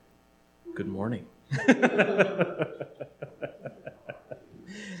Good morning.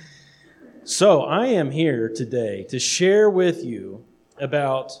 So I am here today to share with you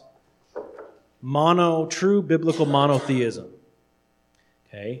about true biblical monotheism.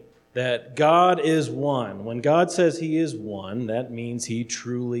 Okay? That God is one. When God says He is one, that means He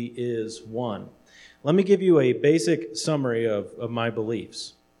truly is one. Let me give you a basic summary of my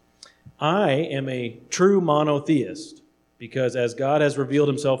beliefs. I am a true monotheist because as God has revealed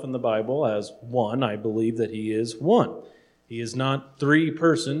Himself in the Bible as one, I believe that He is one. He is not three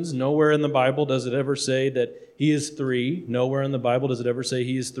persons. Nowhere in the Bible does it ever say that He is three. Nowhere in the Bible does it ever say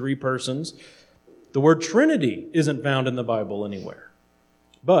He is three persons. The word Trinity isn't found in the Bible anywhere.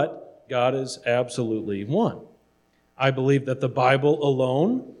 But God is absolutely one. I believe that the Bible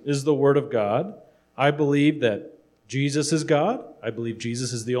alone is the Word of God. I believe that Jesus is God. I believe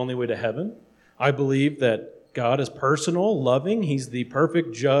Jesus is the only way to heaven. I believe that God is personal, loving. He's the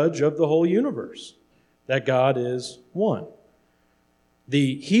perfect judge of the whole universe. That God is one.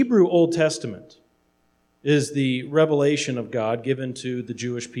 The Hebrew Old Testament is the revelation of God given to the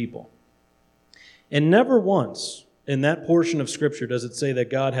Jewish people. And never once in that portion of Scripture does it say that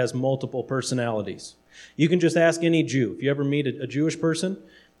God has multiple personalities. You can just ask any Jew. If you ever meet a Jewish person,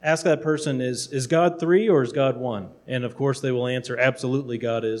 ask that person, is God three or is God one? And of course they will answer, absolutely,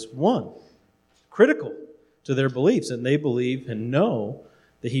 God is one. Critical to their beliefs. And they believe and know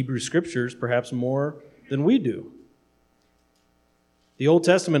the Hebrew Scriptures perhaps more than we do. The Old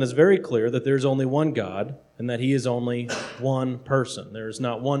Testament is very clear that there's only one God and that He is only one person. There is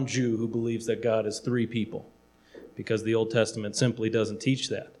not one Jew who believes that God is three people, because the Old Testament simply doesn't teach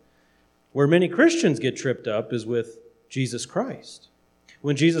that. Where many Christians get tripped up is with Jesus Christ.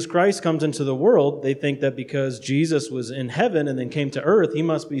 When Jesus Christ comes into the world, they think that because Jesus was in heaven and then came to earth, He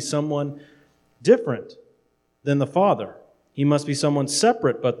must be someone different than the Father. He must be someone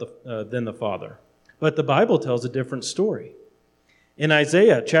separate than the Father. But the Bible tells a different story. In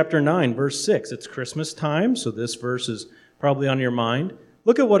Isaiah chapter 9, verse 6, it's Christmas time, so this verse is probably on your mind.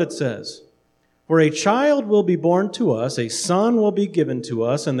 Look at what it says. For a child will be born to us, a son will be given to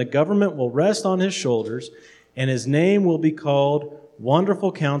us, and the government will rest on His shoulders, and His name will be called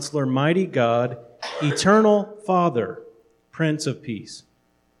Wonderful Counselor, Mighty God, Eternal Father, Prince of Peace.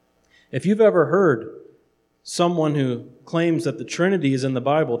 If you've ever heard someone who claims that the Trinity is in the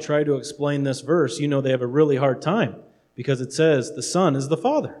Bible try to explain this verse, you know they have a really hard time, because it says the Son is the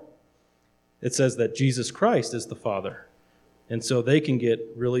Father. It says that Jesus Christ is the Father. And so they can get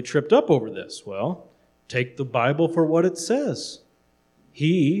really tripped up over this. Well, take the Bible for what it says.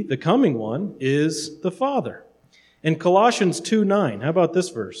 He, the coming one, is the Father. In Colossians 2:9, how about this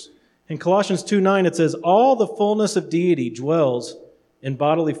verse? In Colossians 2:9 it says, all the fullness of deity dwells in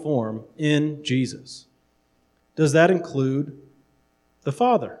bodily form in Jesus. Does that include the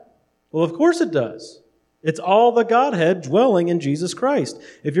Father? Well, of course it does. It's all the Godhead dwelling in Jesus Christ.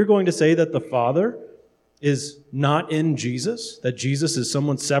 If you're going to say that the Father is not in Jesus, that Jesus is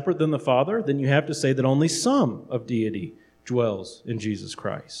someone separate than the Father, then you have to say that only some of deity dwells in Jesus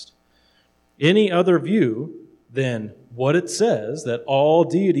Christ. Any other view than what it says, that all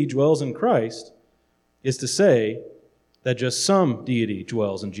deity dwells in Christ, is to say that just some deity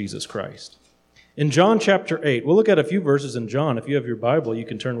dwells in Jesus Christ. In John chapter 8, we'll look at a few verses in John. If you have your Bible, you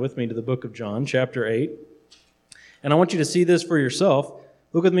can turn with me to the book of John, chapter 8. And I want you to see this for yourself.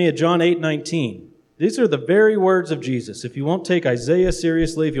 Look with me at John 8:19. These are the very words of Jesus. If you won't take Isaiah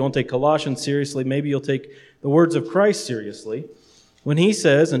seriously, if you won't take Colossians seriously, maybe you'll take the words of Christ seriously. When He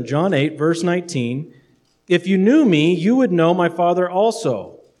says in John 8, verse 19, if you knew me, you would know my Father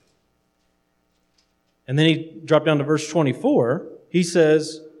also. And then He dropped down to verse 24. He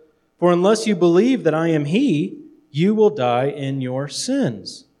says, for unless you believe that I am He, you will die in your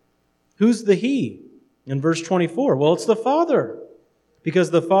sins. Who's the He? In verse 24, well, it's the Father. Because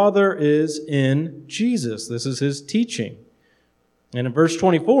the Father is in Jesus. This is His teaching. And in verse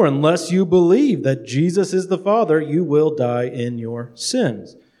 24, unless you believe that Jesus is the Father, you will die in your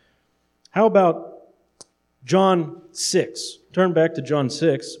sins. How about John 6? Turn back to John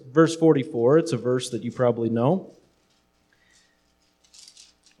 6, verse 44. It's a verse that you probably know,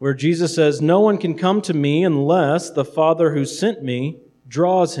 where Jesus says, no one can come to me unless the Father who sent me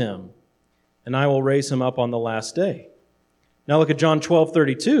draws him, and I will raise him up on the last day. Now look at John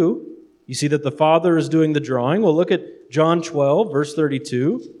 12:32. You see that the Father is doing the drawing. Well, look at John 12, verse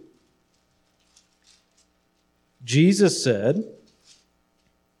 32. Jesus said,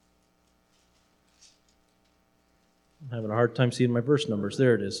 I'm having a hard time seeing my verse numbers.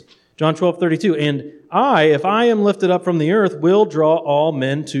 There it is. John 12:32. And I, if I am lifted up from the earth, will draw all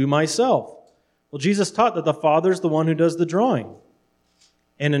men to myself. Well, Jesus taught that the Father is the one who does the drawing.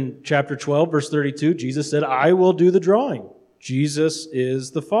 And in chapter 12, verse 32, Jesus said, I will do the drawing. Jesus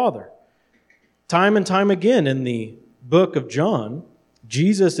is the Father. Time and time again in the book of John,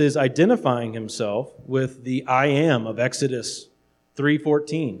 Jesus is identifying himself with the I am of Exodus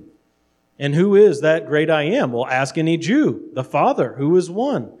 3:14. And who is that great I am? Well, ask any Jew, the Father, who is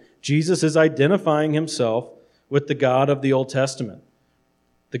one. Jesus is identifying himself with the God of the Old Testament,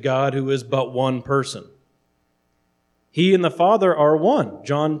 the God who is but one person. He and the Father are one.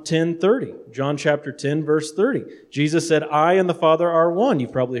 John 10:30. John chapter 10, verse 30. Jesus said, I and the Father are one.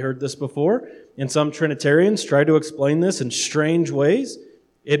 You've probably heard this before. And some Trinitarians try to explain this in strange ways.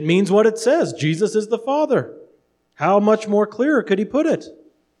 It means what it says. Jesus is the Father. How much more clearer could he put it?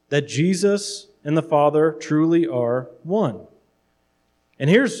 That Jesus and the Father truly are one. And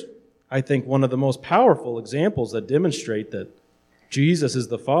here's, I think, one of the most powerful examples that demonstrate that Jesus is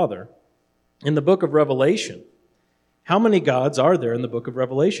the Father. In the book of Revelation, how many gods are there in the book of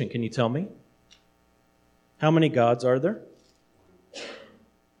Revelation? Can you tell me? How many gods are there?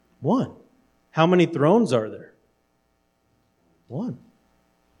 One. How many thrones are there? One.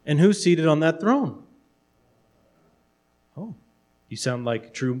 And who's seated on that throne? Oh, you sound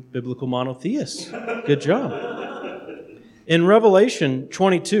like true biblical monotheists. Good job. In Revelation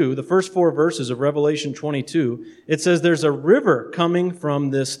 22, the first 4 verses of Revelation 22, it says there's a river coming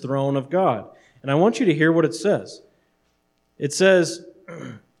from this throne of God. And I want you to hear what it says. It says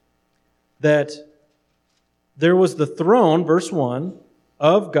that there was the throne, verse 1,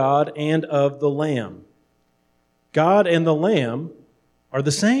 of God and of the Lamb. God and the Lamb are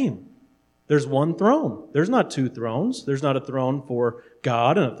the same. There's one throne. There's not 2 thrones. There's not a throne for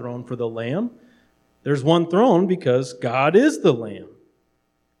God and a throne for the Lamb. There's one throne because God is the Lamb.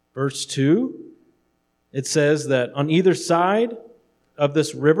 Verse 2, it says that on either side of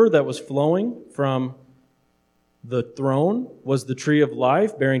this river that was flowing from the throne was the tree of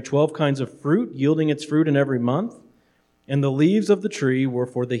life, bearing 12 kinds of fruit, yielding its fruit in every month. And the leaves of the tree were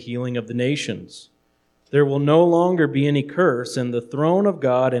for the healing of the nations. There will no longer be any curse, and the throne of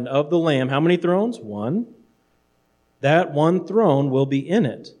God and of the Lamb, how many thrones? 1. That one throne will be in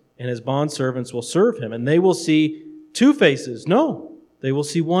it, and his bondservants will serve him. And they will see 2 faces. No, they will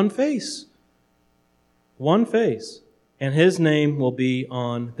see one face. One face. And his name will be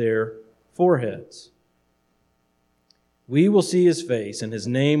on their foreheads. We will see his face, and his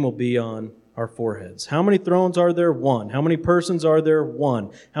name will be on our foreheads. How many thrones are there? 1. How many persons are there?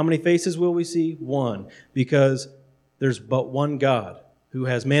 1. How many faces will we see? 1. Because there's but one God who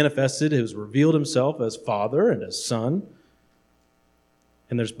has manifested, who has revealed himself as Father and as Son.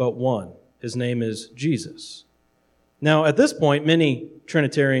 And there's but one. His name is Jesus. Now, at this point, many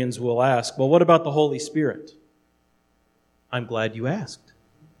Trinitarians will ask, well, what about the Holy Spirit? I'm glad you asked.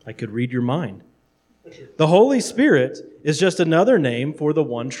 I could read your mind. The Holy Spirit is just another name for the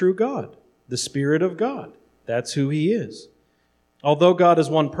one true God, the Spirit of God. That's who He is. Although God is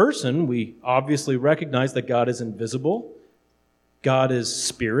one person, we obviously recognize that God is invisible. God is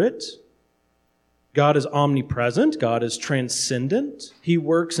spirit. God is omnipresent. God is transcendent. He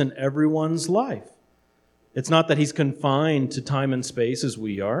works in everyone's life. It's not that He's confined to time and space as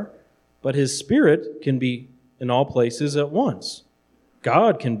we are, but His Spirit can be in all places at once.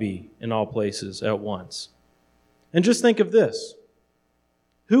 God can be in all places at once. And just think of this.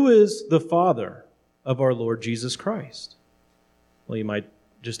 Who is the Father of our Lord Jesus Christ? Well, you might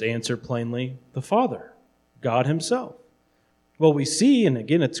just answer plainly, the Father, God Himself. Well, we see, and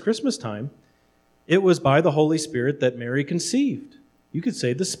again, it's Christmas time, it was by the Holy Spirit that Mary conceived. You could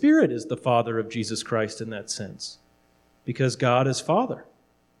say the Spirit is the Father of Jesus Christ in that sense, because God is Father,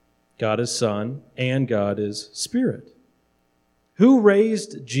 God is Son, and God is Spirit. Who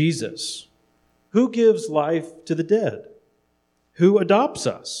raised Jesus? Who gives life to the dead? Who adopts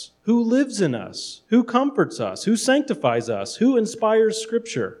us? Who lives in us? Who comforts us? Who sanctifies us? Who inspires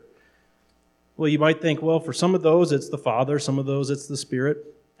Scripture? Well, you might think, well, for some of those it's the Father, some of those it's the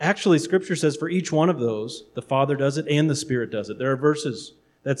Spirit. Actually, Scripture says for each one of those, the Father does it and the Spirit does it. There are verses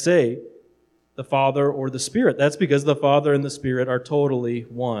that say the Father or the Spirit. That's because the Father and the Spirit are totally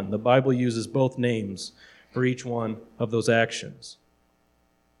one. The Bible uses both names for each one of those actions.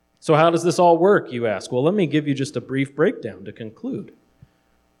 So how does this all work, you ask? Well, let me give you just a brief breakdown to conclude.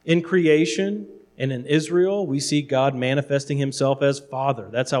 In creation and in Israel, we see God manifesting Himself as Father.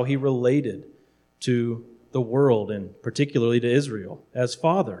 That's how He related to the world, and particularly to Israel, as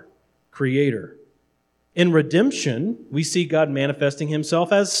Father, Creator. In redemption, we see God manifesting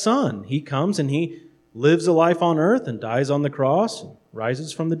Himself as Son. He comes and He lives a life on earth and dies on the cross and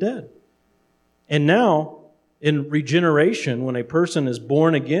rises from the dead. And now, in regeneration, when a person is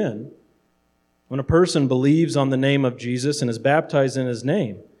born again, When a person believes on the name of Jesus and is baptized in his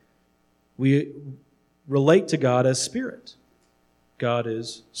name, we relate to God as Spirit. God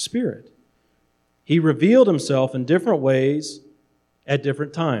is Spirit. He revealed himself in different ways at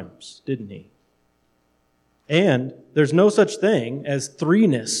different times, didn't he? And there's no such thing as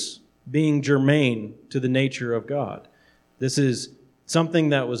threeness being germane to the nature of God. This is something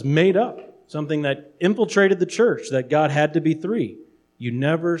that was made up, something that infiltrated the church, that God had to be three. You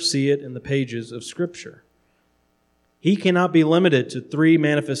never see it in the pages of Scripture. He cannot be limited to three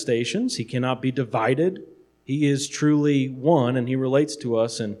manifestations. He cannot be divided. He is truly one, and he relates to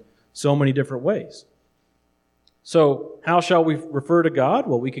us in so many different ways. So, how shall we refer to God?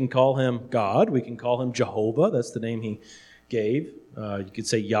 Well, we can call him God. We can call him Jehovah. That's the name he gave. You could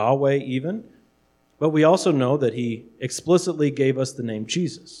say Yahweh even. But we also know that he explicitly gave us the name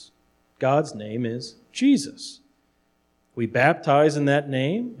Jesus. God's name is Jesus. We baptize in that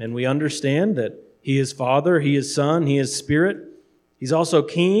name, and we understand that he is Father, he is Son, he is Spirit. He's also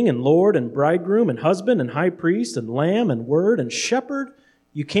King and Lord and Bridegroom and Husband and High Priest and Lamb and Word and Shepherd.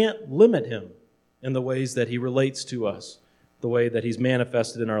 You can't limit him in the ways that he relates to us, the way that he's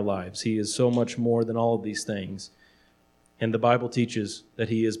manifested in our lives. He is so much more than all of these things. And the Bible teaches that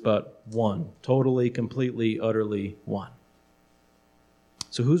he is but one, totally, completely, utterly one.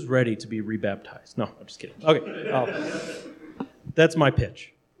 So who's ready to be rebaptized? No, I'm just kidding. Okay, that's my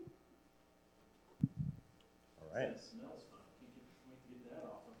pitch. All right.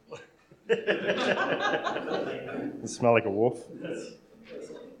 You smell like a wolf?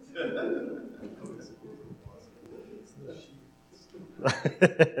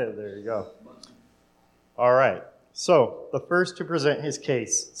 There you go. All right. So, the first to present his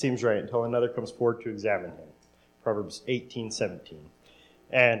case seems right until another comes forward to examine him. Proverbs 18:17.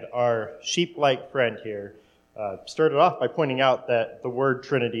 And our sheep-like friend here started off by pointing out that the word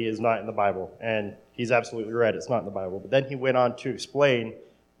Trinity is not in the Bible. And he's absolutely right, it's not in the Bible. But then he went on to explain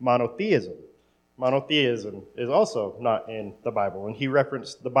monotheism. Monotheism is also not in the Bible. And he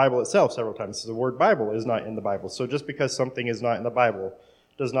referenced the Bible itself several times. So the word Bible is not in the Bible. So just because something is not in the Bible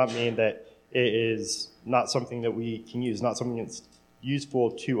does not mean that it is not something that we can use, not something that's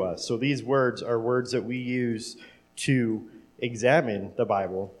useful to us. So these words are words that we use to examine the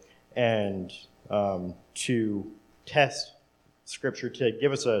Bible and to test Scripture, to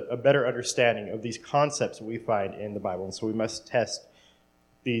give us a better understanding of these concepts that we find in the Bible. And so we must test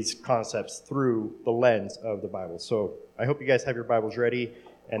these concepts through the lens of the Bible. So I hope you guys have your Bibles ready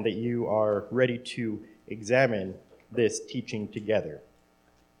and that you are ready to examine this teaching together.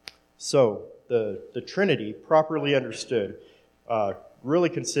 So the Trinity, properly understood, really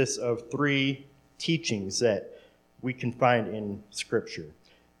consists of three teachings that we can find in Scripture.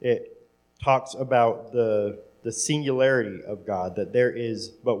 It talks about the singularity of God, that there is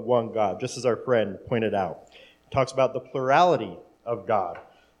but one God, just as our friend pointed out. It talks about the plurality of God,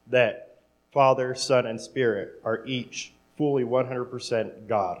 that Father, Son, and Spirit are each fully 100%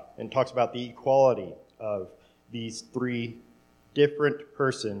 God, and talks about the equality of these three different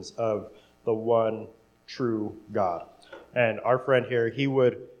persons of the one true God. And our friend here, he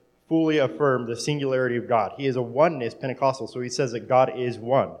would fully affirm the singularity of God. He is a oneness Pentecostal, so he says that God is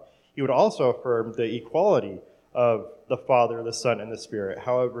one. He would also affirm the equality of the Father, the Son, and the Spirit.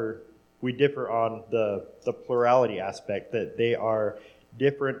 However, we differ on the plurality aspect, that they are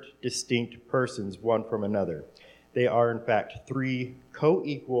different, distinct persons, one from another. They are, in fact, three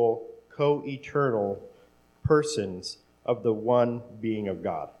co-equal, co-eternal persons of the one being of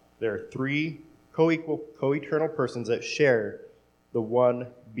God. There are three co-equal, co-eternal persons that share the one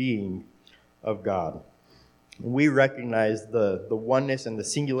being of God. We recognize the oneness and the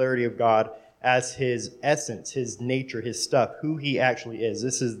singularity of God as his essence, his nature, his stuff, who he actually is.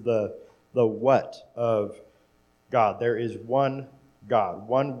 This is the what of God. There is one God,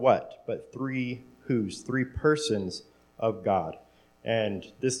 one what, but three who's, three persons of God. And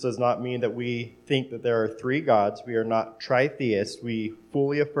this does not mean that we think that there are three gods. We are not tritheists. We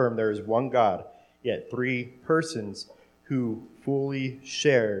fully affirm there is one God, yet three persons who fully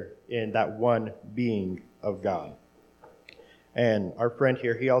share in that one being of God. And our friend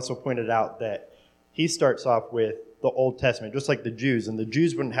here, he also pointed out that he starts off with the Old Testament, just like the Jews. And the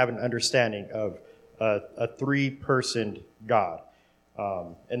Jews wouldn't have an understanding of a three-personed God.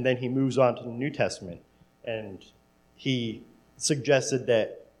 And then he moves on to the New Testament. And he suggested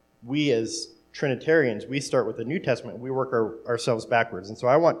that we as Trinitarians, we start with the New Testament, and we work ourselves backwards. And so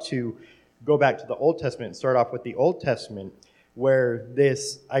I want to go back to the Old Testament and start off with the Old Testament, where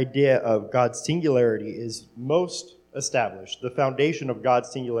this idea of God's singularity is most established. The foundation of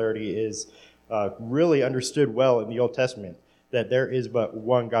God's singularity is really understood well in the Old Testament. that there is but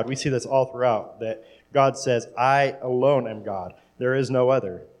one God. We see this all throughout, that God says, I alone am God. There is no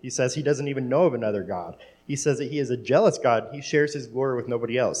other. He says he doesn't even know of another God. He says that he is a jealous God. He shares his glory with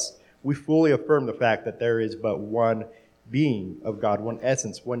nobody else. We fully affirm the fact that there is but one being of God, one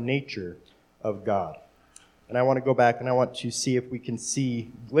essence, one nature of God. And I want to go back and I want to see if we can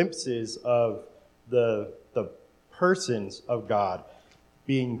see glimpses of the persons of God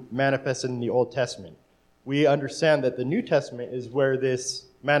being manifested in the Old Testament. We understand that the New Testament is where this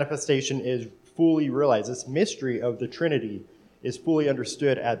manifestation is fully realized. This mystery of the Trinity is fully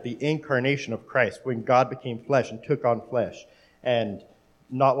understood at the incarnation of Christ, when God became flesh and took on flesh. And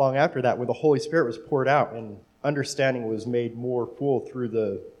not long after that, when the Holy Spirit was poured out and understanding was made more full through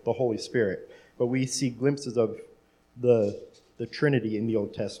the Holy Spirit. But we see glimpses of the Trinity in the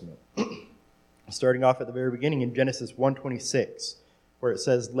Old Testament. Starting off at the very beginning in Genesis 1:26, where it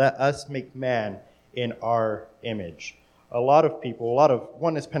says, let us make man in our image. A lot of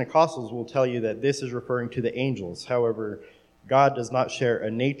Oneness Pentecostals will tell you that this is referring to the angels. However, God does not share a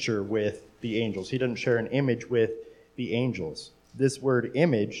nature with the angels. He doesn't share an image with the angels. This word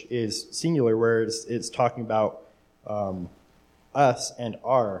image is singular, where it's talking about us and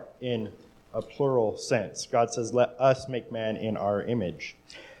our in a plural sense. God says, let us make man in our image.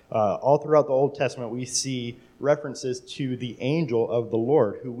 All throughout the Old Testament, we see references to the angel of the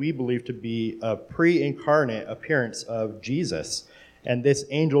Lord, who we believe to be a pre-incarnate appearance of Jesus. And this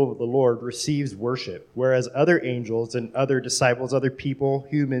angel of the Lord receives worship, whereas other angels and other disciples, other people,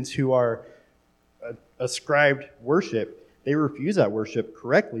 humans who are ascribed worship, they refuse that worship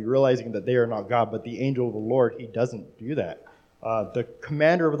correctly, realizing that they are not God. But the angel of the Lord, he doesn't do that. The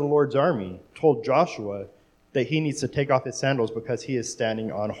commander of the Lord's army told Joshua that he needs to take off his sandals because he is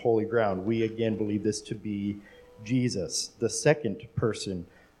standing on holy ground. We again believe this to be Jesus, the second person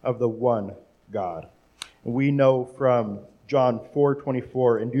of the one God. We know from John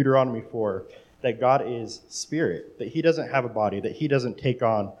 4:24 and Deuteronomy 4 that God is spirit, that he doesn't have a body, that he doesn't take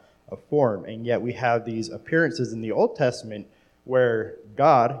on a form. And yet we have these appearances in the Old Testament where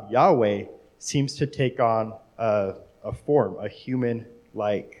God, Yahweh, seems to take on a form, a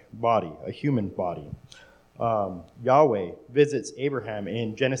human-like body, a human body. Yahweh visits Abraham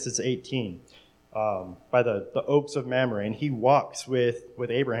in Genesis 18 by the oaks of Mamre, and he walks with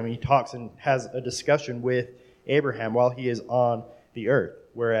Abraham. He talks and has a discussion with Abraham while he is on the earth,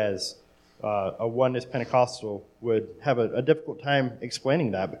 whereas a Oneness Pentecostal would have a difficult time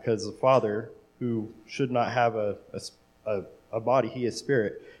explaining that, because the Father, who should not have a body, he is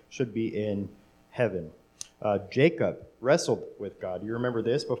spirit, should be in heaven. Jacob wrestled with God. You remember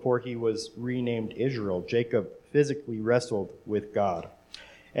this? Before he was renamed Israel, Jacob physically wrestled with God.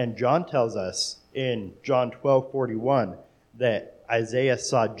 And John tells us in John 12:41 that Isaiah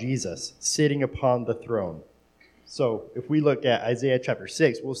saw Jesus sitting upon the throne. So if we look at Isaiah chapter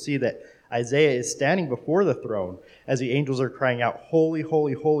 6, we'll see that Isaiah is standing before the throne as the angels are crying out, holy,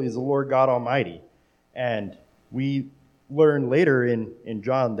 holy, holy is the Lord God Almighty. And we learn later in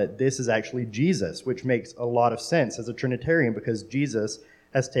John that this is actually Jesus, which makes a lot of sense as a Trinitarian, because Jesus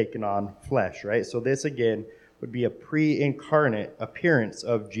has taken on flesh, right? So this, again, would be a pre-incarnate appearance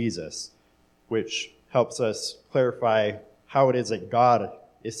of Jesus, which helps us clarify how it is that God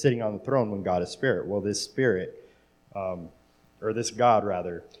is sitting on the throne when God is spirit. Well, this spirit, or this God,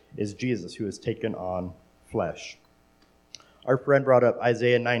 rather, is Jesus, who has taken on flesh. Our friend brought up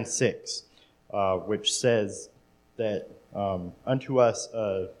Isaiah 9:6, which says that unto us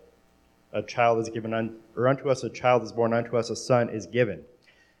a child is given, or unto us a child is born, unto us a son is given.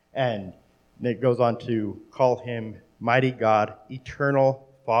 And it goes on to call him Mighty God, Eternal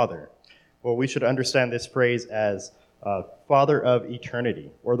Father. Well, we should understand this phrase as Father of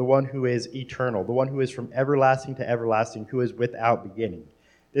eternity, or the one who is eternal, the one who is from everlasting to everlasting, who is without beginning.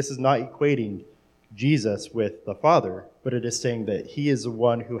 This is not equating Jesus with the Father, but it is saying that he is the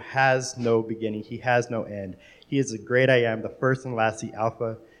one who has no beginning, he has no end. He is the great I am, the first and last, the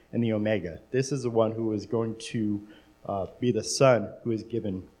Alpha and the Omega. This is the one who is going to be the Son who is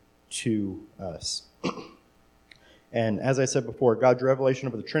given to us. And as I said before, God's revelation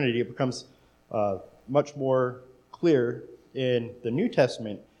of the Trinity, it becomes much more clear in the New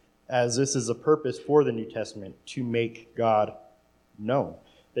Testament, as this is a purpose for the New Testament, to make God known.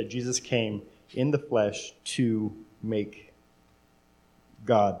 That Jesus came in the flesh to make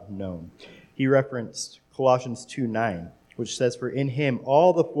God known. He referenced Colossians 2:9, which says, "For in him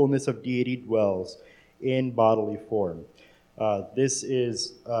all the fullness of deity dwells in bodily form." This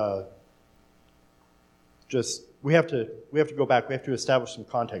is we have to go back. We have to establish some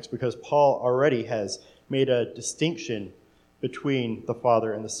context, because Paul already has made a distinction between the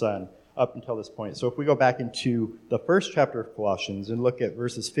Father and the Son up until this point. So if we go back into the first chapter of Colossians and look at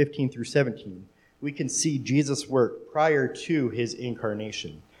verses 15 through 17, we can see Jesus' work prior to his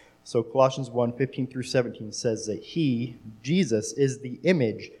incarnation. So Colossians 1, 15 through 17 says that he, Jesus, is the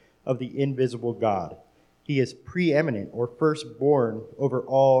image of the invisible God. He is preeminent or firstborn over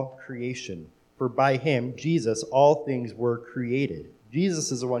all creation. For by him, Jesus, all things were created.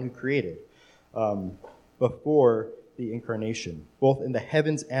 Jesus is the one who created before the incarnation, both in the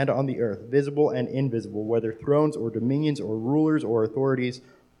heavens and on the earth, visible and invisible, whether thrones or dominions or rulers or authorities.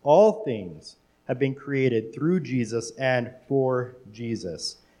 All things have been created through Jesus and for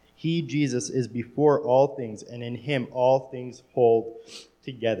Jesus. He, Jesus, is before all things, and in him all things hold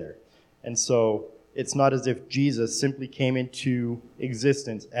together. And so it's not as if Jesus simply came into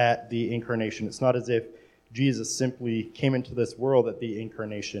existence at the incarnation. It's not as if Jesus simply came into this world at the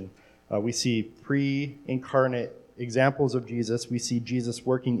incarnation. We see pre-incarnate examples of Jesus. We see Jesus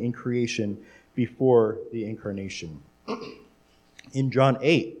working in creation before the incarnation. In John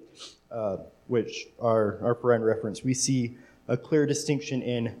 8, which our friend referenced, we see a clear distinction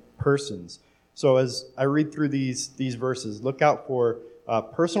in persons. So as I read through these verses, look out for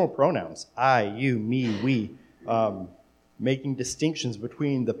personal pronouns, I, you, me, we, making distinctions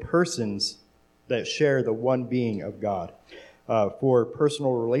between the persons that share the one being of God, for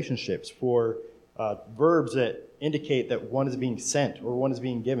personal relationships, for verbs that indicate that one is being sent or one is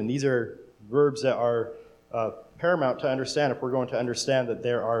being given. These are verbs that are paramount to understand if we're going to understand that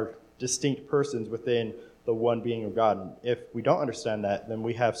there are distinct persons within the one being of God. And if we don't understand that, then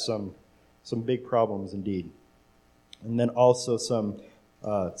we have some big problems indeed. And then also some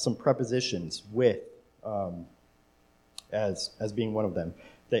prepositions with as being one of them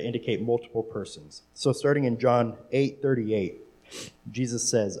that indicate multiple persons. So starting in John 8:38, Jesus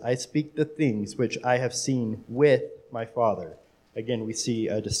says, I speak the things which I have seen with my Father. Again, we see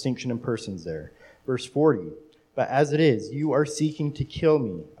a distinction in persons there. Verse 40, but as it is, you are seeking to kill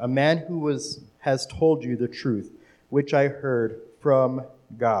me, a man who has told you the truth, which I heard from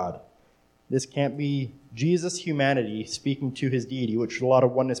God. This can't be Jesus' humanity speaking to his deity, which a lot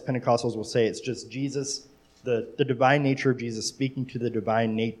of oneness Pentecostals will say it's just Jesus, the divine nature of Jesus speaking to the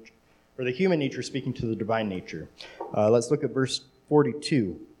divine nature, or the human nature speaking to the divine nature. Let's look at verse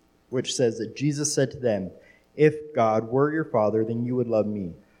 42, which says that Jesus said to them, if God were your Father, then you would love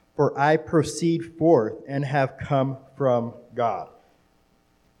me, for I proceed forth and have come from God.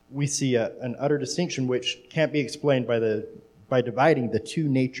 We see an utter distinction which can't be explained by dividing the two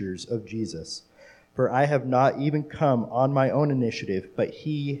natures of Jesus. For I have not even come on my own initiative, but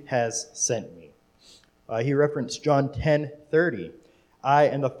he has sent me. He referenced John 10:30. I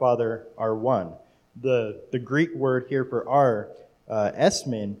and the Father are one. The Greek word here for our,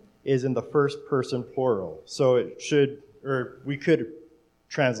 esmin, is in the first person plural. So we could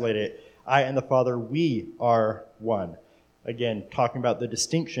translate it, I and the Father, we are one. Again, talking about the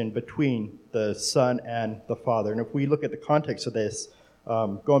distinction between the Son and the Father. And if we look at the context of this,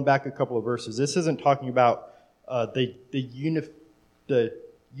 going back a couple of verses, this isn't talking about the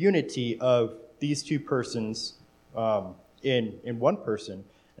unity of these two persons in one person.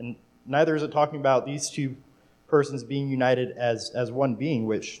 And neither is it talking about these two persons being united as one being,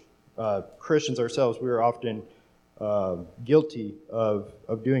 which Christians ourselves, we are often guilty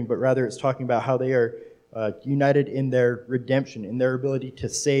of doing, but rather it's talking about how they are united in their redemption, in their ability to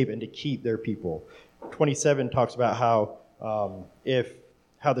save and to keep their people. 27 talks about how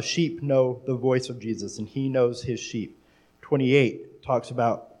the sheep know the voice of Jesus and he knows his sheep. 28 talks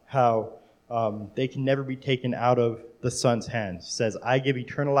about how they can never be taken out of the Son's hands. It says, I give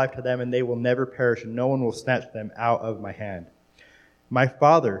eternal life to them and they will never perish and no one will snatch them out of my hand. My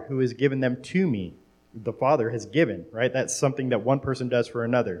Father, who has given them to me, the Father has given, right? That's something that one person does for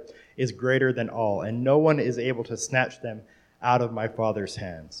another, is greater than all, and no one is able to snatch them out of my Father's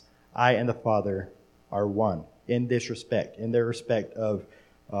hands. I and the Father are one in this respect, in their respect of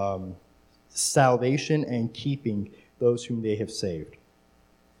salvation and keeping those whom they have saved.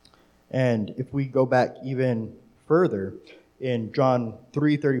 And if we go back even further, in John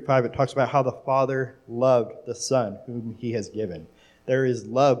 3:35, it talks about how the Father loved the Son whom he has given. There is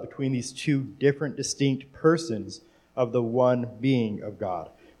love between these two different, distinct persons of the one being of God.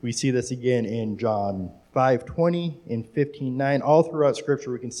 We see this again in John 5:20, in 15:9. All throughout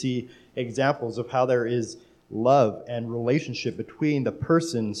Scripture, we can see examples of how there is love and relationship between the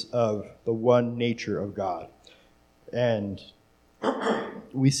persons of the one nature of God. And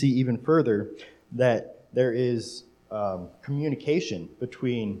we see even further that there is communication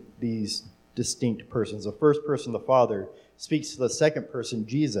between these distinct persons. The first person, the Father, speaks to the second person,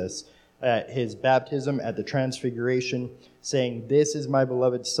 Jesus, at his baptism, at the transfiguration, saying, this is my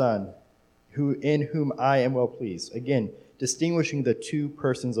beloved Son, in whom I am well pleased. Again, distinguishing the two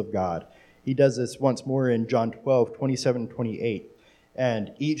persons of God. He does this once more in John 12, 27, 28.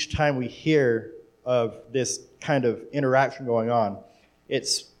 And each time we hear of this kind of interaction going on,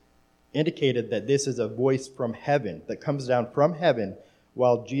 it's indicated that this is a voice from heaven that comes down from heaven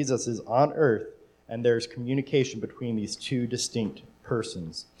while Jesus is on earth, and there's communication between these two distinct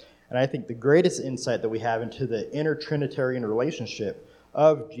persons. And I think the greatest insight that we have into the inner Trinitarian relationship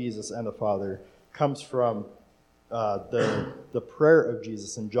of Jesus and the Father comes from the prayer of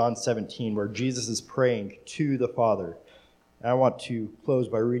Jesus in John 17, where Jesus is praying to the Father. And I want to close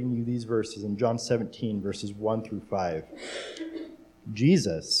by reading you these verses in John 17, verses 1 through 5.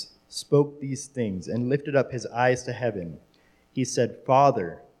 Jesus spoke these things and lifted up his eyes to heaven. He said,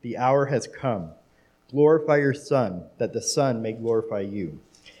 Father, the hour has come. Glorify your Son, that the Son may glorify you,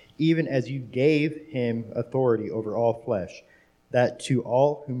 even as you gave him authority over all flesh, that to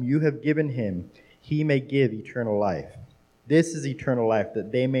all whom you have given him, he may give eternal life. This is eternal life,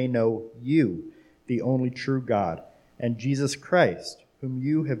 that they may know you, the only true God, and Jesus Christ, whom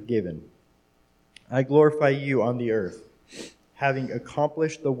you have given. I glorify you on the earth, having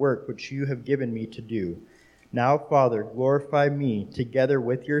accomplished the work which you have given me to do. Now, Father, glorify me together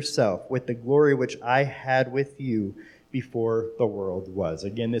with yourself, with the glory which I had with you before the world was.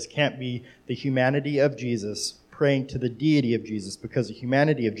 Again, this can't be the humanity of Jesus praying to the deity of Jesus, because the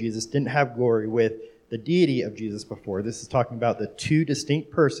humanity of Jesus didn't have glory with the deity of Jesus before. This is talking about the two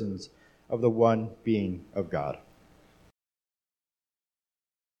distinct persons of the one being of God.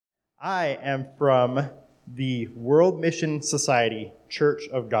 I am from the World Mission Society Church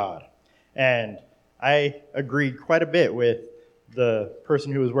of God, and I agreed quite a bit with the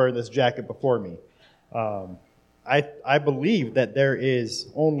person who was wearing this jacket before me. I believe that there is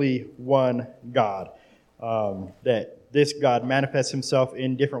only one God, that this God manifests himself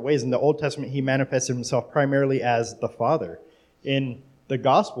in different ways. In the Old Testament, he manifested himself primarily as the Father. In the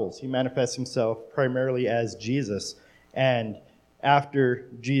Gospels, he manifests himself primarily as Jesus. And after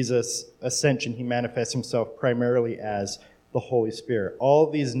Jesus' ascension, he manifests himself primarily as the Holy Spirit. All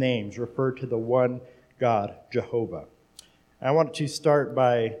of these names refer to the one God, Jehovah. And I want to start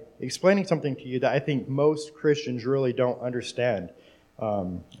by explaining something to you that I think most Christians really don't understand.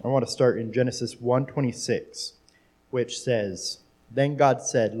 I want to start in Genesis 1:26, which says, Then God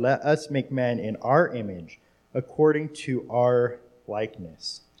said, Let us make man in our image, according to our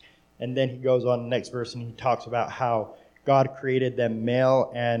likeness. And then he goes on the next verse and he talks about how God created them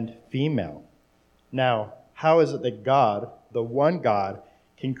male and female. Now, how is it that God, the one God,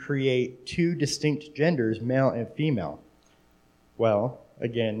 can create two distinct genders, male and female? Well,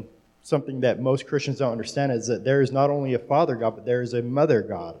 again, something that most Christians don't understand is that there is not only a Father God, but there is a Mother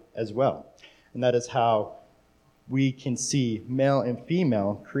God as well. And that is how we can see male and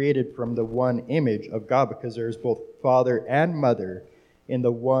female created from the one image of God, because there is both Father and Mother in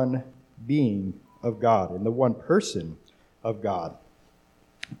the one being of God, in the one person of God.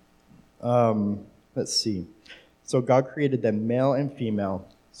 Let's see. So God created them male and female,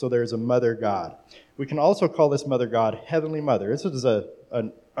 so there's a Mother God. We can also call this Mother God Heavenly Mother. This is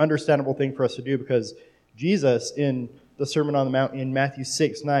an understandable thing for us to do, because Jesus, in the Sermon on the Mount in Matthew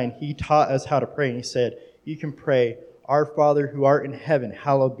 6:9, he taught us how to pray, and he said, you can pray, Our Father who art in heaven,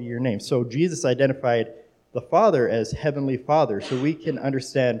 hallowed be your name. So Jesus identified the Father as Heavenly Father, so we can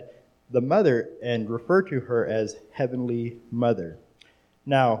understand the Mother and refer to her as Heavenly Mother.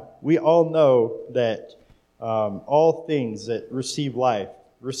 Now, we all know that all things that receive life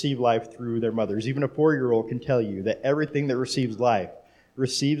through their mothers. Even a 4-year-old can tell you that everything that receives life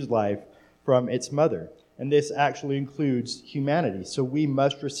from its mother. And this actually includes humanity. So we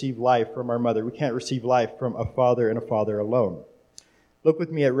must receive life from our mother. We can't receive life from a father and a father alone. Look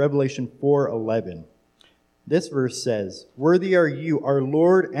with me at Revelation 4:11. This verse says, Worthy are you, our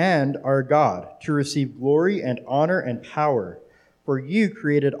Lord and our God, to receive glory and honor and power, for you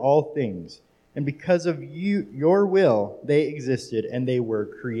created all things, and because of you, your will, they existed and they were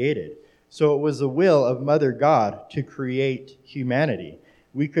created. So it was the will of Mother God to create humanity.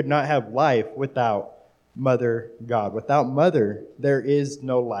 We could not have life without Mother God. Without Mother, there is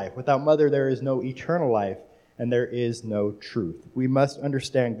no life. Without Mother, there is no eternal life, and there is no truth. We must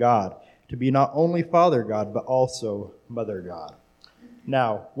understand God to be not only Father God, but also Mother God.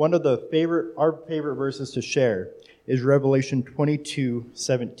 Now, one of our favorite verses to share is Revelation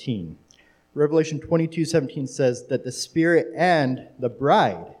 22:17. Revelation 22:17 says that the Spirit and the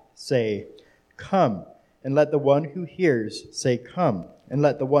bride say, Come, and let the one who hears say, Come, and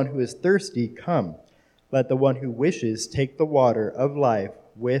let the one who is thirsty come. Let the one who wishes take the water of life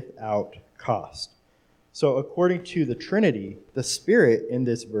without cost. So according to the Trinity, the Spirit in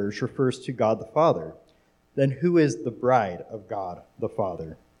this verse refers to God the Father. Then who is the bride of God the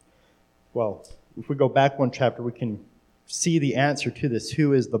Father? Well, if we go back one chapter, we can see the answer to this.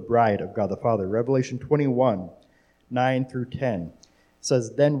 Who is the bride of God the Father? Revelation 21, 9 through 10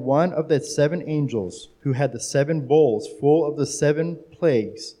 says, Then one of the 7 angels who had the 7 bowls full of the 7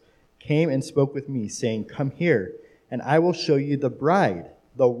 plagues came and spoke with me, saying, Come here, and I will show you the bride,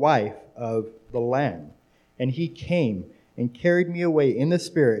 the wife of the Lamb. And he came and carried me away in the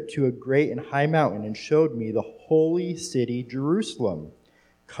Spirit to a great and high mountain, and showed me the holy city Jerusalem,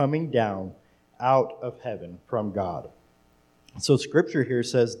 coming down out of heaven from God. So Scripture here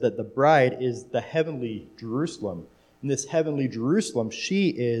says that the bride is the heavenly Jerusalem. And this heavenly Jerusalem, she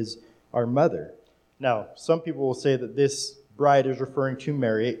is our mother. Now, some people will say that this bride is referring to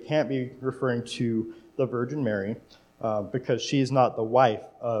Mary. It can't be referring to the Virgin Mary because she is not the wife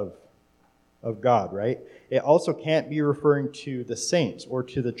of God, right? It also can't be referring to the saints or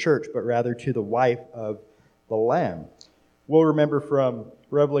to the church, but rather to the wife of the Lamb. We'll remember from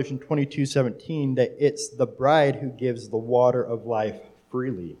Revelation 22:17 that it's the bride who gives the water of life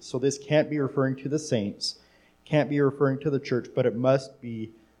freely. So this can't be referring to the saints, can't be referring to the church, but it must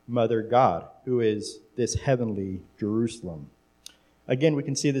be Mother God, who is this heavenly Jerusalem. Again, we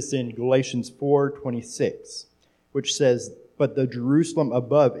can see this in Galatians 4:26, which says, But the Jerusalem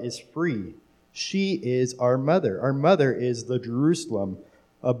above is free. She is our mother. Our mother is the Jerusalem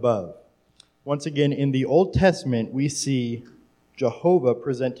above. Once again, in the Old Testament, we see Jehovah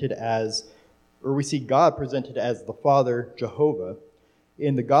presented as, or we see God presented as the Father, Jehovah.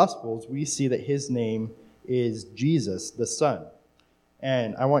 In the Gospels, we see that his name is Jesus, the Son.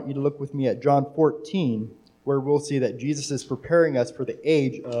 And I want you to look with me at John 14, where we'll see that Jesus is preparing us for the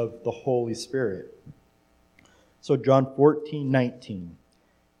age of the Holy Spirit. So John 14:19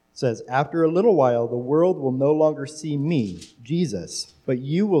 says, After a little while, the world will no longer see me, Jesus, but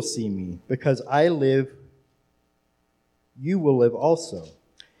you will see me, because I live, you will live also.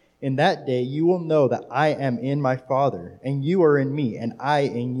 In that day you will know that I am in my Father, and you are in me, and I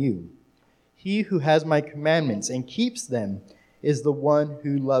in you. He who has my commandments and keeps them is the one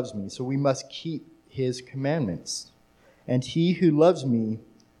who loves me. So we must keep his commandments. And he who loves me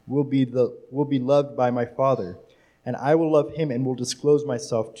will be loved by my Father, and I will love him and will disclose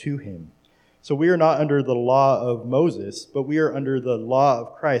myself to him. So we are not under the law of Moses, but we are under the law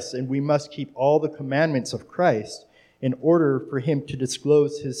of Christ, and we must keep all the commandments of Christ in order for him to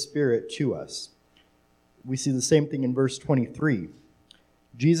disclose his Spirit to us. We see the same thing in verse 23.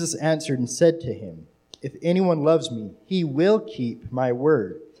 Jesus answered and said to him, If anyone loves me, he will keep my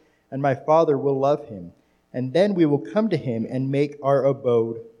word, and my Father will love him, and then we will come to him and make our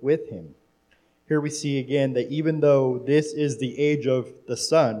abode with him. Here we see again that even though this is the age of the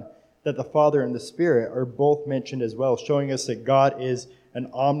Son, that the Father and the Spirit are both mentioned as well, showing us that God is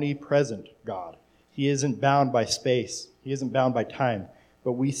an omnipresent God. He isn't bound by space. He isn't bound by time,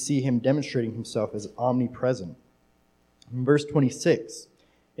 but we see him demonstrating himself as omnipresent. In verse 26,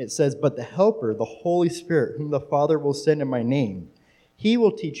 it says, But the Helper, the Holy Spirit, whom the Father will send in my name, he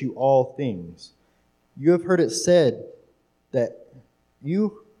will teach you all things. You have heard it said that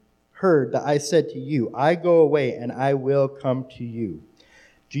I said to you, I go away and I will come to you.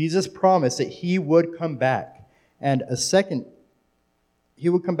 Jesus promised that he would come back a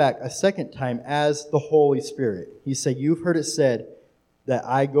second time as the Holy Spirit. He said, You've heard it said that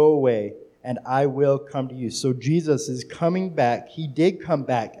I go away and I will come to you. So Jesus is coming back. He did come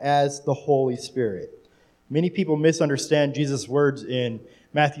back as the Holy Spirit. Many people misunderstand Jesus' words in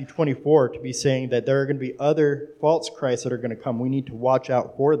Matthew 24 to be saying that there are going to be other false Christs that are going to come. We need to watch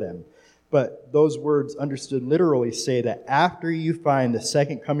out for them. But those words understood literally say that after you find the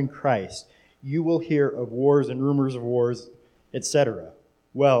second coming Christ, you will hear of wars and rumors of wars, etc.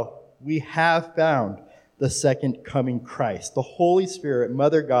 Well, we have found the second coming Christ, the Holy Spirit,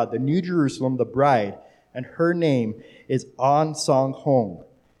 Mother God, the New Jerusalem, the bride, and her name is An Sang Hong.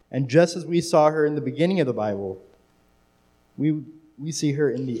 And just as we saw her in the beginning of the Bible, we see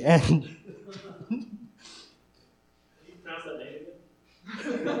her in the end. Can you pronounce that name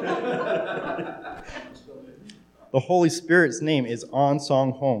The Holy Spirit's name is An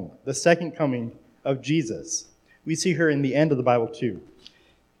Sang Hong, the second coming of Jesus. We see her in the end of the Bible too.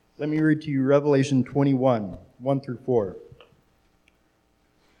 Let me read to you Revelation 21, 1 through 4.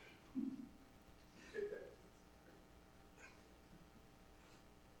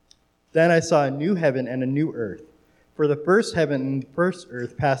 Then I saw a new heaven and a new earth. For the first heaven and the first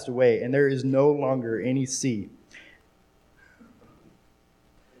earth passed away, and there is no longer any sea.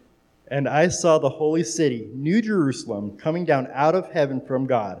 And I saw the holy city, New Jerusalem, coming down out of heaven from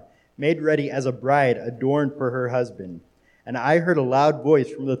God, made ready as a bride adorned for her husband. And I heard a loud voice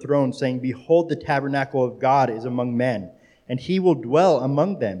from the throne saying, Behold, the tabernacle of God is among men, and he will dwell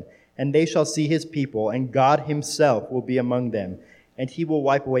among them, and they shall see his people, and God himself will be among them, and he will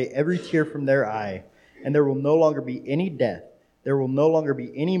wipe away every tear from their eye, and there will no longer be any death. There will no longer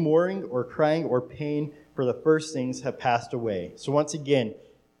be any mourning or crying or pain, for the first things have passed away. So once again,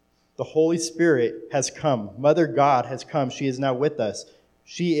 the Holy Spirit has come. Mother God has come. She is now with us.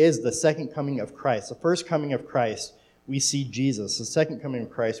 She is the second coming of Christ. The first coming of Christ, we see Jesus. The second coming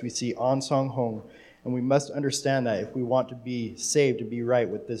of Christ, we see An Song Hong. And we must understand that if we want to be saved and be right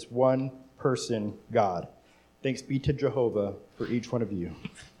with this one person, God. Thanks be to Jehovah for each one of you.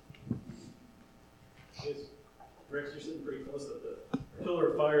 Rex, you're sitting pretty close to the pillar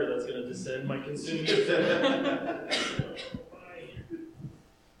of fire that's going to descend might consume you.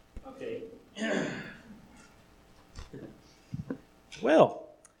 Okay. Well,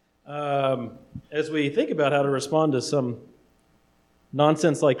 as we think about how to respond to some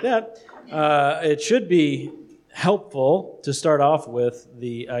nonsense like that, it should be helpful to start off with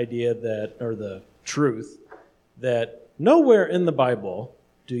the idea that, or the truth, that nowhere in the Bible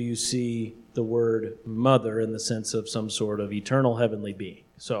do you see the word mother in the sense of some sort of eternal heavenly being.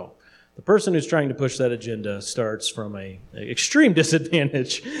 So the person who's trying to push that agenda starts from an extreme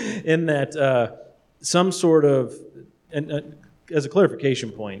disadvantage in that some sort of, and as a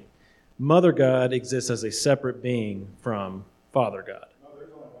clarification point, Mother God exists as a separate being from Father God. No, there's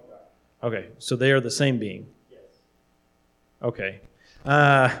only one God. Okay, so they are the same being. Yes. Okay.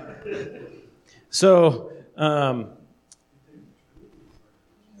 So,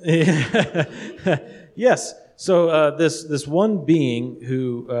 yes. So this one being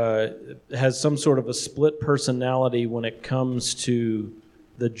who has some sort of a split personality when it comes to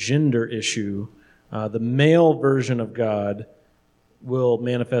the gender issue, the male version of God will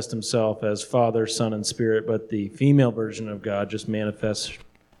manifest himself as Father, Son, and Spirit, but the female version of God just manifests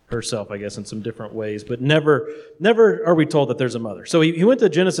herself, I guess, in some different ways. But never are we told that there's a mother. So he went to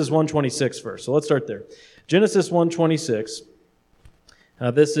Genesis 1:26 first. So let's start there. Genesis 1:26.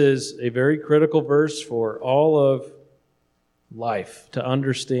 This is a very critical verse for all of life, to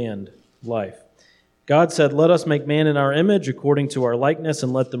understand life. God said, "Let us make man in our image, according to our likeness,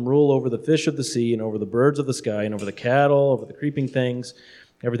 and let them rule over the fish of the sea, and over the birds of the sky, and over the cattle, over the creeping things,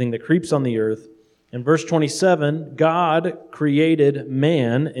 everything that creeps on the earth." In verse 27, God created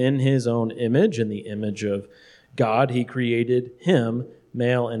man in his own image. In the image of God, he created him.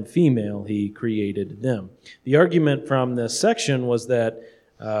 Male and female, he created them. The argument from this section was that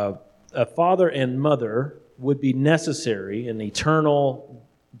a father and mother would be necessary, an eternal,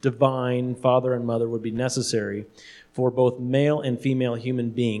 divine father and mother would be necessary for both male and female human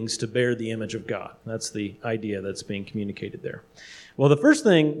beings to bear the image of God. That's the idea that's being communicated there. Well, the first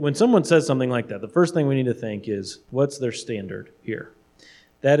thing, when someone says something like that, the first thing we need to think is, what's their standard here?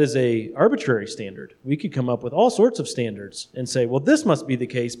 That is an arbitrary standard. We could come up with all sorts of standards and say, well, this must be the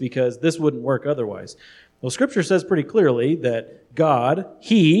case because this wouldn't work otherwise. Well, Scripture says pretty clearly that God,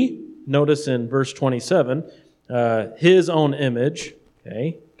 He, notice in verse 27, His own image,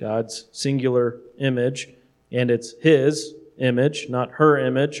 okay, God's singular image, and it's His image, not her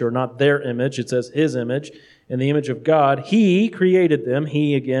image or not their image. It says His image. In the image of God, He created them,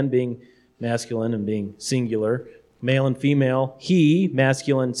 He again being masculine and being singular, male and female, He,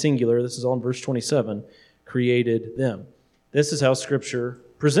 masculine, singular, this is all in verse 27, created them. This is how Scripture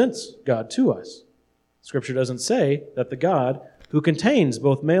presents God to us. Scripture doesn't say that the God who contains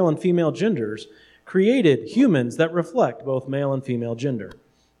both male and female genders created humans that reflect both male and female gender.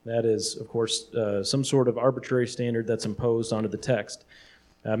 That is, of course, some sort of arbitrary standard that's imposed onto the text.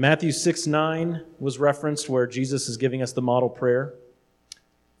 Matthew 6:9 was referenced where Jesus is giving us the model prayer.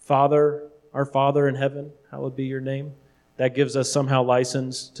 Father, our Father in heaven, hallowed be your name. That gives us somehow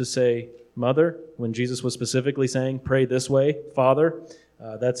license to say mother, when Jesus was specifically saying, pray this way, Father.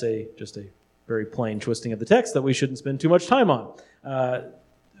 That's just a very plain twisting of the text that we shouldn't spend too much time on.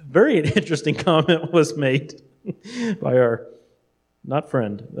 Very interesting comment was made by our, not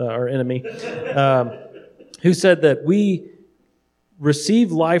friend, our enemy, who said that we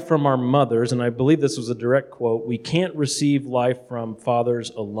receive life from our mothers, and I believe this was a direct quote, we can't receive life from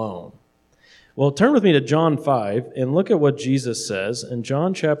fathers alone. Well, turn with me to John 5 and look at what Jesus says in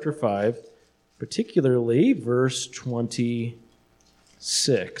John chapter 5, particularly verse 26.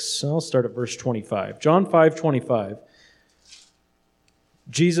 I'll start at verse 25. John 5:25.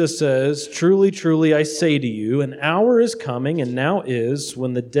 Jesus says, "Truly, truly, I say to you, an hour is coming, and now is,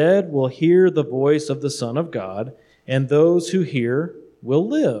 when the dead will hear the voice of the Son of God, and those who hear will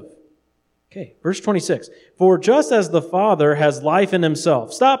live." Okay, verse 26. "For just as the Father has life in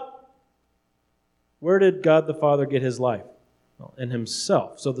himself." Stop. Where did God the Father get his life? Well, in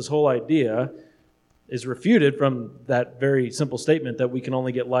himself. So this whole idea is refuted from that very simple statement that we can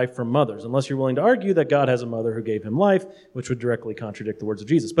only get life from mothers, unless you're willing to argue that God has a mother who gave him life, which would directly contradict the words of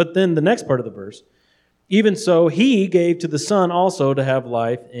Jesus. But then the next part of the verse, even so, he gave to the Son also to have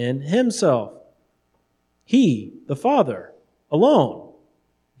life in himself. He, the Father, alone,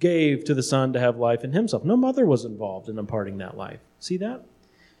 gave to the Son to have life in himself. No mother was involved in imparting that life. See that?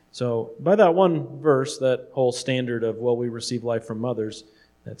 So by that one verse, that whole standard of, well, we receive life from mothers,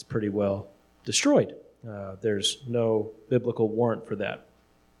 that's pretty well destroyed. There's no biblical warrant for that.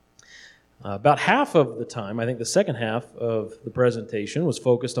 About half of the time, I think the second half of the presentation was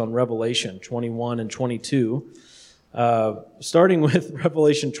focused on Revelation 21 and 22, starting with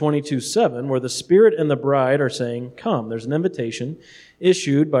Revelation 22:7, where the Spirit and the bride are saying, come. There's an invitation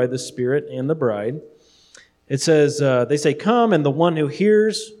issued by the Spirit and the bride. It says, they say, come, and the one who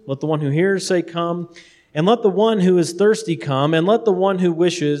hears, let the one who hears say, come, and let the one who is thirsty come, and let the one who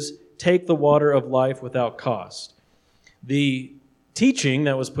wishes take the water of life without cost. The teaching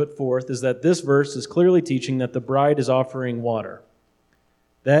that was put forth is that this verse is clearly teaching that the bride is offering water.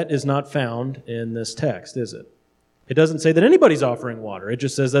 That is not found in this text, is it? It doesn't say that anybody's offering water. It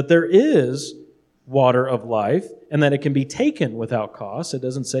just says that there is water of life and that it can be taken without cost. It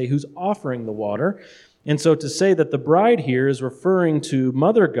doesn't say who's offering the water. And so to say that the bride here is referring to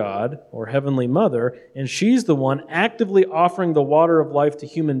Mother God, or Heavenly Mother, and she's the one actively offering the water of life to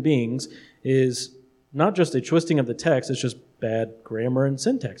human beings is not just a twisting of the text, it's just bad grammar and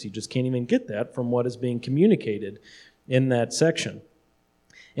syntax. You just can't even get that from what is being communicated in that section.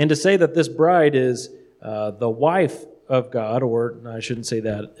 And to say that this bride is the wife of God, or I shouldn't say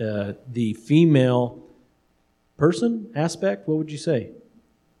that, the female person aspect, what would you say?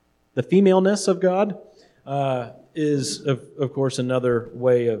 The femaleness of God is, of course, another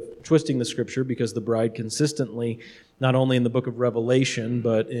way of twisting the Scripture, because the bride consistently, not only in the book of Revelation,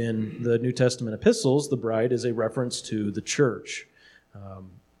 but in the New Testament epistles, the bride is a reference to the church.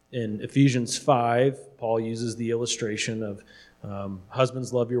 In Ephesians 5, Paul uses the illustration of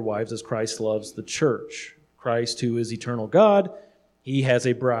husbands, love your wives as Christ loves the church. Christ, who is eternal God, he has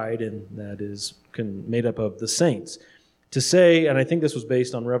a bride, and that is made up of the saints. To say, and I think this was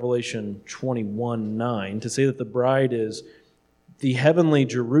based on Revelation 21:9, to say that the bride is the heavenly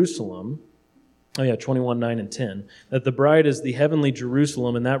Jerusalem, 21:9 and 10, that the bride is the heavenly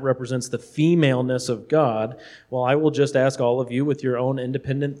Jerusalem and that represents the femaleness of God, well, I will just ask all of you with your own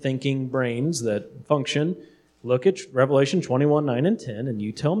independent thinking brains that function, look at Revelation 21:9 and 10, and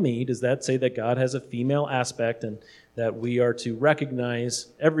you tell me, does that say that God has a female aspect and that we are to recognize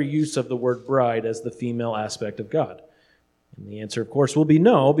every use of the word bride as the female aspect of God? And the answer, of course, will be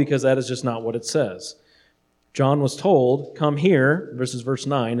no, because that is just not what it says. John was told, come here, verse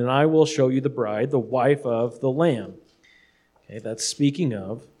 9, and I will show you the bride, the wife of the Lamb. Okay, that's speaking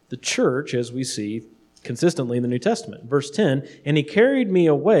of the church, as we see consistently in the New Testament. Verse 10, and he carried me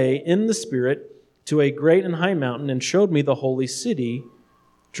away in the Spirit to a great and high mountain and showed me the holy city,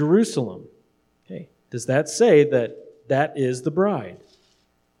 Jerusalem. Okay, does that say that that is the bride?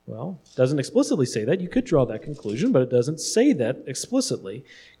 Well, it doesn't explicitly say that. You could draw that conclusion, but it doesn't say that explicitly.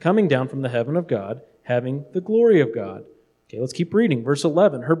 Coming down from the heaven of God, having the glory of God. Okay, let's keep reading. Verse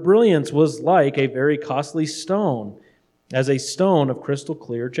 11, her brilliance was like a very costly stone, as a stone of crystal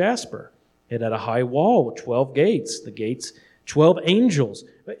clear jasper. It had a high wall with 12 gates, the gates 12 angels.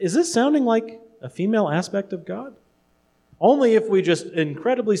 Is this sounding like a female aspect of God? Only if we just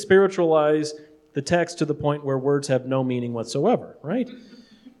incredibly spiritualize the text to the point where words have no meaning whatsoever, right?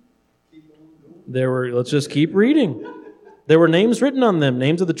 Let's just keep reading. There were names written on them,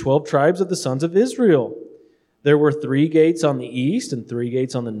 names of the 12 tribes of the sons of Israel. There were 3 gates on the east, and 3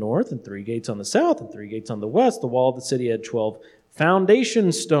 gates on the north, and 3 gates on the south, and 3 gates on the west. The wall of the city had 12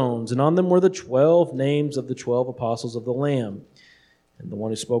 foundation stones, and on them were the 12 names of the 12 apostles of the Lamb. And the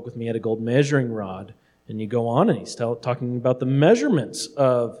one who spoke with me had a gold measuring rod. And you go on, and he's talking about the measurements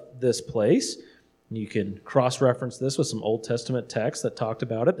of this place. You can cross-reference this with some Old Testament texts that talked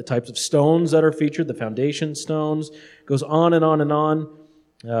about it, the types of stones that are featured, the foundation stones. Goes on and on and on.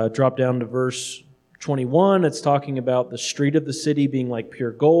 Drop down to verse 21. It's talking about the street of the city being like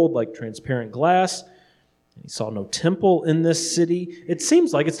pure gold, like transparent glass. He saw no temple in this city. It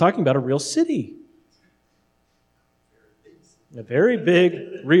seems like it's talking about a real city. A very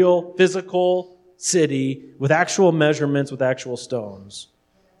big, real, physical city with actual measurements, with actual stones.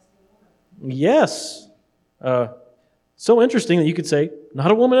 Yes. So interesting that you could say,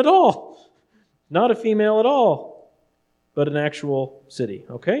 not a woman at all, not a female at all, but an actual city,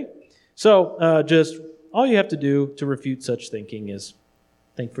 okay? So just all you have to do to refute such thinking is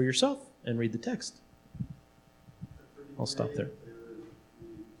think for yourself and read the text. I'll stop there.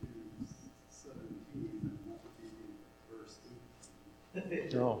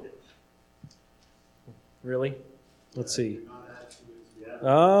 Oh. Really? Let's see.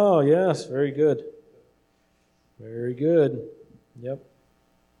 Oh, yes. Very good. Very good. Yep.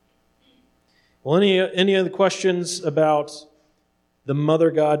 Well, any other questions about the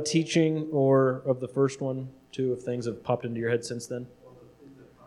Mother God teaching or of the first one, too, if things have popped into your head since then?